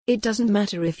It doesn't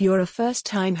matter if you're a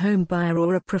first-time home buyer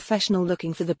or a professional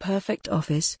looking for the perfect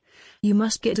office. You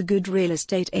must get a good real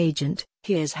estate agent.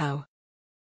 Here's how.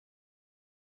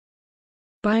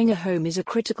 Buying a home is a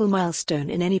critical milestone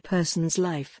in any person's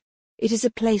life. It is a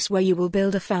place where you will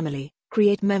build a family,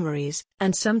 create memories,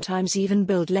 and sometimes even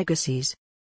build legacies.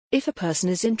 If a person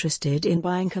is interested in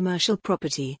buying commercial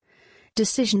property,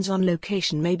 decisions on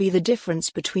location may be the difference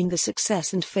between the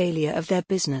success and failure of their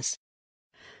business.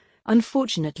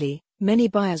 Unfortunately, many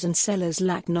buyers and sellers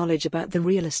lack knowledge about the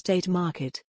real estate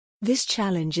market. This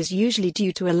challenge is usually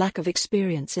due to a lack of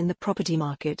experience in the property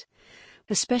market,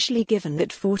 especially given that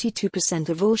 42%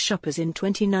 of all shoppers in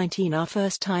 2019 are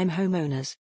first-time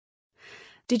homeowners.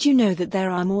 Did you know that there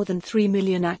are more than 3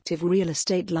 million active real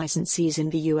estate licensees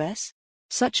in the US?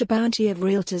 Such a bounty of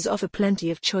realtors offer plenty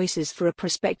of choices for a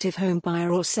prospective home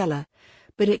buyer or seller,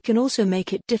 but it can also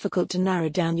make it difficult to narrow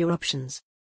down your options.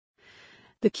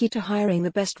 The key to hiring the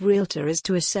best realtor is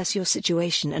to assess your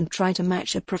situation and try to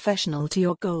match a professional to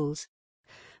your goals.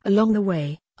 Along the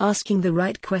way, asking the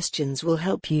right questions will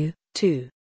help you, too.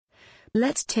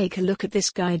 Let's take a look at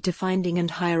this guide to finding and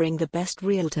hiring the best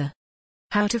realtor.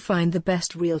 How to find the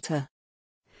best realtor.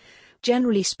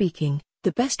 Generally speaking,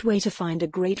 the best way to find a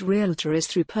great realtor is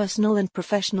through personal and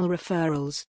professional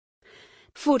referrals.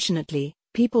 Fortunately,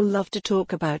 people love to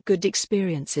talk about good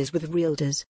experiences with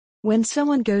realtors. When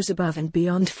someone goes above and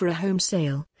beyond for a home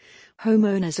sale,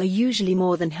 homeowners are usually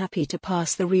more than happy to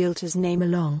pass the realtor's name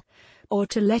along, or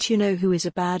to let you know who is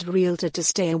a bad realtor to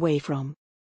stay away from.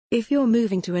 If you're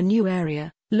moving to a new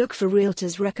area, look for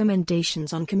realtors'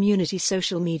 recommendations on community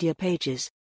social media pages.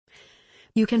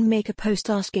 You can make a post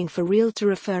asking for realtor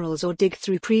referrals or dig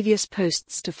through previous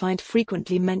posts to find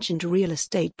frequently mentioned real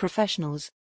estate professionals.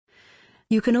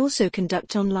 You can also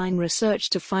conduct online research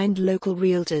to find local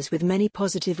realtors with many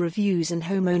positive reviews and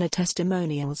homeowner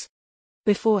testimonials.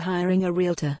 Before hiring a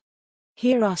realtor,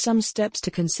 here are some steps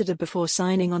to consider before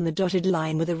signing on the dotted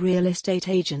line with a real estate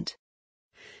agent.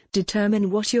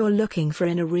 Determine what you're looking for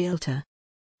in a realtor.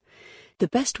 The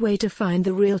best way to find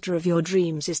the realtor of your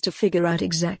dreams is to figure out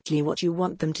exactly what you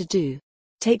want them to do.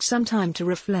 Take some time to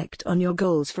reflect on your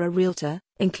goals for a realtor,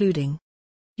 including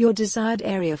your desired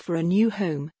area for a new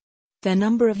home, their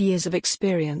number of years of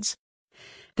experience,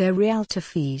 their realtor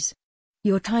fees,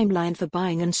 your timeline for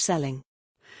buying and selling,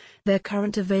 their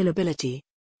current availability,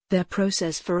 their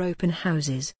process for open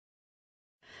houses.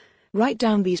 Write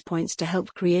down these points to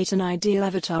help create an ideal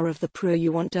avatar of the pro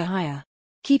you want to hire.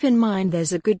 Keep in mind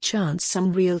there's a good chance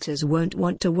some realtors won't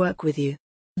want to work with you.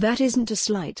 That isn't a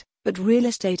slight, but real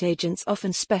estate agents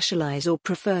often specialize or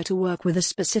prefer to work with a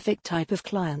specific type of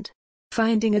client.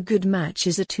 Finding a good match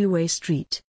is a two-way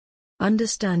street.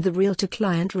 Understand the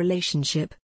realtor-client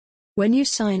relationship. When you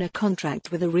sign a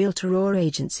contract with a realtor or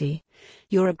agency,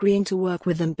 you're agreeing to work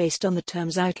with them based on the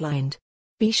terms outlined.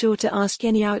 Be sure to ask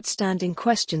any outstanding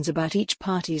questions about each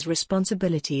party's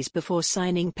responsibilities before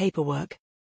signing paperwork.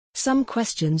 Some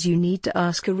questions you need to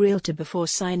ask a realtor before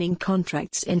signing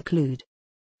contracts include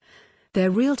their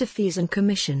realtor fees and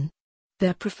commission,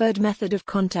 their preferred method of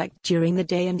contact during the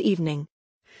day and evening,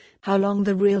 how long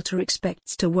the realtor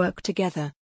expects to work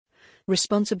together,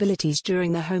 responsibilities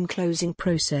during the home closing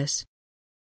process.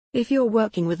 If you're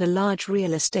working with a large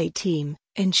real estate team,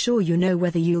 ensure you know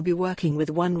whether you'll be working with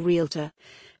one realtor,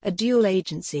 a dual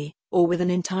agency, or with an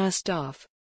entire staff.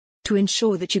 To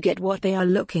ensure that you get what they are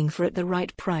looking for at the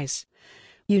right price,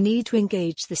 you need to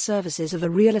engage the services of a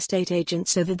real estate agent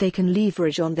so that they can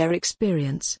leverage on their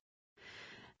experience.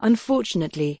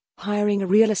 Unfortunately, hiring a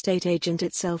real estate agent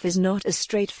itself is not as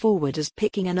straightforward as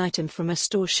picking an item from a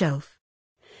store shelf.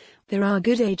 There are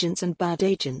good agents and bad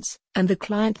agents, and the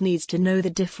client needs to know the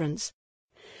difference.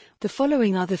 The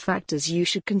following are the factors you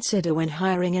should consider when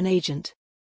hiring an agent.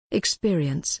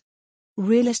 Experience.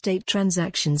 Real estate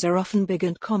transactions are often big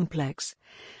and complex.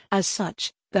 As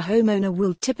such, the homeowner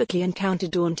will typically encounter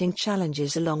daunting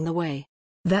challenges along the way.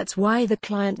 That's why the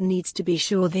client needs to be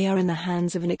sure they are in the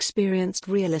hands of an experienced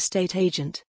real estate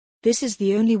agent. This is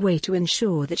the only way to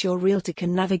ensure that your realtor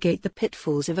can navigate the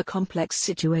pitfalls of a complex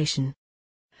situation.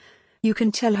 You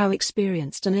can tell how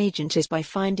experienced an agent is by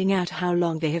finding out how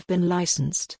long they have been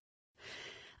licensed.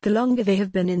 The longer they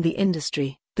have been in the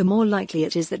industry, the more likely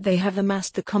it is that they have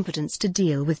amassed the competence to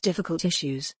deal with difficult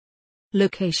issues.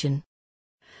 Location.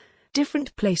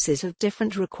 Different places have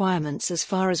different requirements as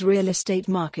far as real estate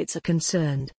markets are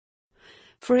concerned.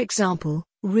 For example,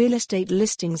 real estate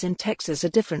listings in Texas are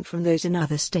different from those in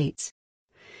other states.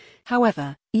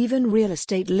 However, even real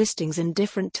estate listings in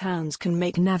different towns can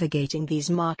make navigating these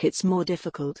markets more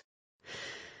difficult.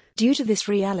 Due to this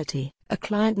reality, a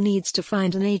client needs to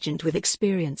find an agent with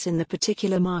experience in the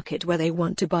particular market where they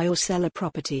want to buy or sell a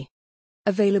property.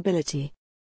 Availability.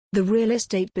 The real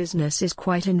estate business is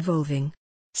quite involving.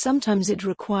 Sometimes it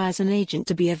requires an agent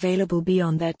to be available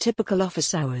beyond their typical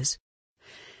office hours.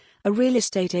 A real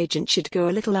estate agent should go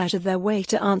a little out of their way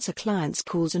to answer clients'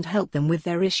 calls and help them with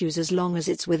their issues as long as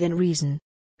it's within reason.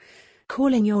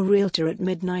 Calling your realtor at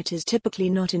midnight is typically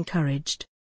not encouraged.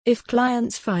 If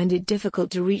clients find it difficult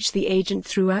to reach the agent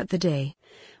throughout the day,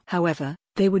 however,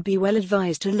 they would be well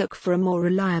advised to look for a more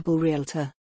reliable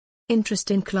realtor.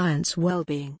 Interest in clients'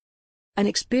 well-being. An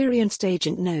experienced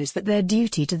agent knows that their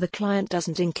duty to the client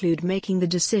doesn't include making the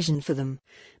decision for them.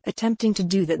 Attempting to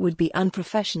do that would be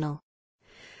unprofessional.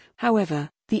 However,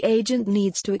 the agent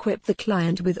needs to equip the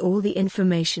client with all the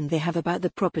information they have about the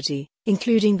property,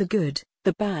 including the good,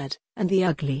 the bad, and the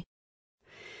ugly.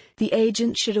 The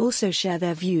agent should also share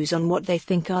their views on what they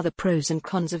think are the pros and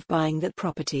cons of buying that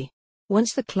property.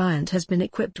 Once the client has been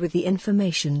equipped with the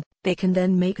information, they can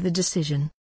then make the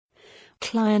decision.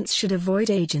 Clients should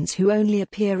avoid agents who only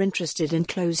appear interested in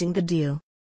closing the deal.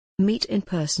 Meet in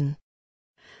person.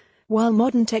 While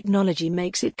modern technology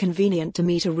makes it convenient to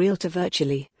meet a realtor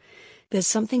virtually, there's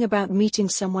something about meeting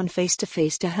someone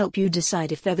face-to-face to help you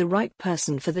decide if they're the right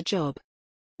person for the job.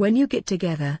 When you get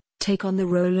together, take on the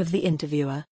role of the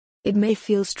interviewer. It may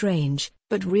feel strange,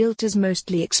 but realtors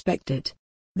mostly expect it.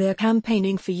 They're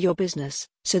campaigning for your business,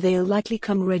 so they'll likely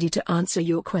come ready to answer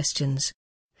your questions.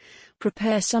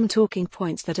 Prepare some talking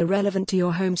points that are relevant to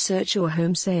your home search or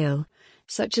home sale,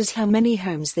 such as how many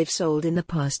homes they've sold in the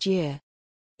past year.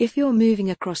 If you're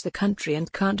moving across the country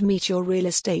and can't meet your real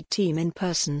estate team in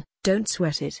person, don't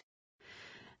sweat it.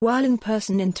 While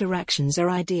in-person interactions are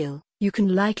ideal, you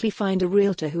can likely find a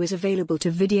realtor who is available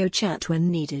to video chat when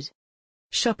needed.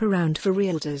 Shop around for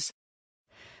realtors.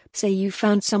 Say you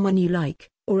found someone you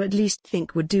like, or at least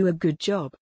think would do a good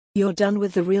job. You're done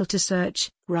with the realtor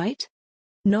search, right?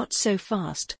 Not so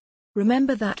fast.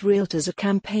 Remember that realtors are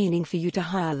campaigning for you to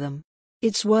hire them.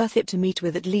 It's worth it to meet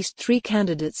with at least 3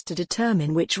 candidates to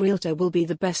determine which realtor will be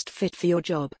the best fit for your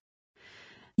job.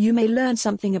 You may learn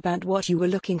something about what you were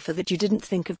looking for that you didn't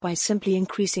think of by simply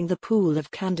increasing the pool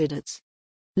of candidates.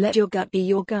 Let your gut be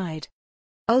your guide.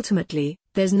 Ultimately,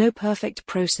 there's no perfect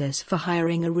process for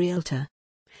hiring a realtor.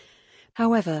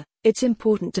 However, it's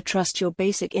important to trust your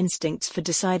basic instincts for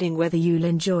deciding whether you'll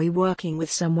enjoy working with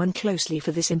someone closely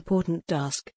for this important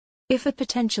task. If a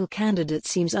potential candidate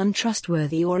seems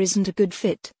untrustworthy or isn't a good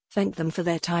fit, thank them for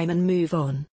their time and move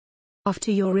on.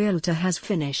 After your realtor has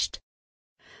finished.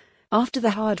 After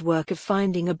the hard work of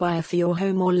finding a buyer for your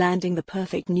home or landing the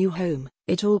perfect new home,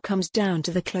 it all comes down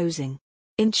to the closing.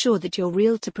 Ensure that your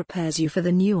realtor prepares you for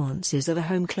the nuances of a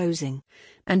home closing,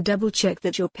 and double-check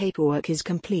that your paperwork is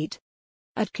complete.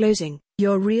 At closing,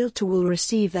 your realtor will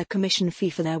receive their commission fee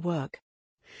for their work.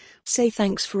 Say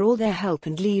thanks for all their help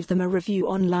and leave them a review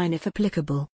online if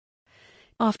applicable.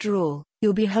 After all,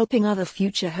 you'll be helping other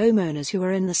future homeowners who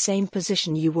are in the same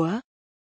position you were.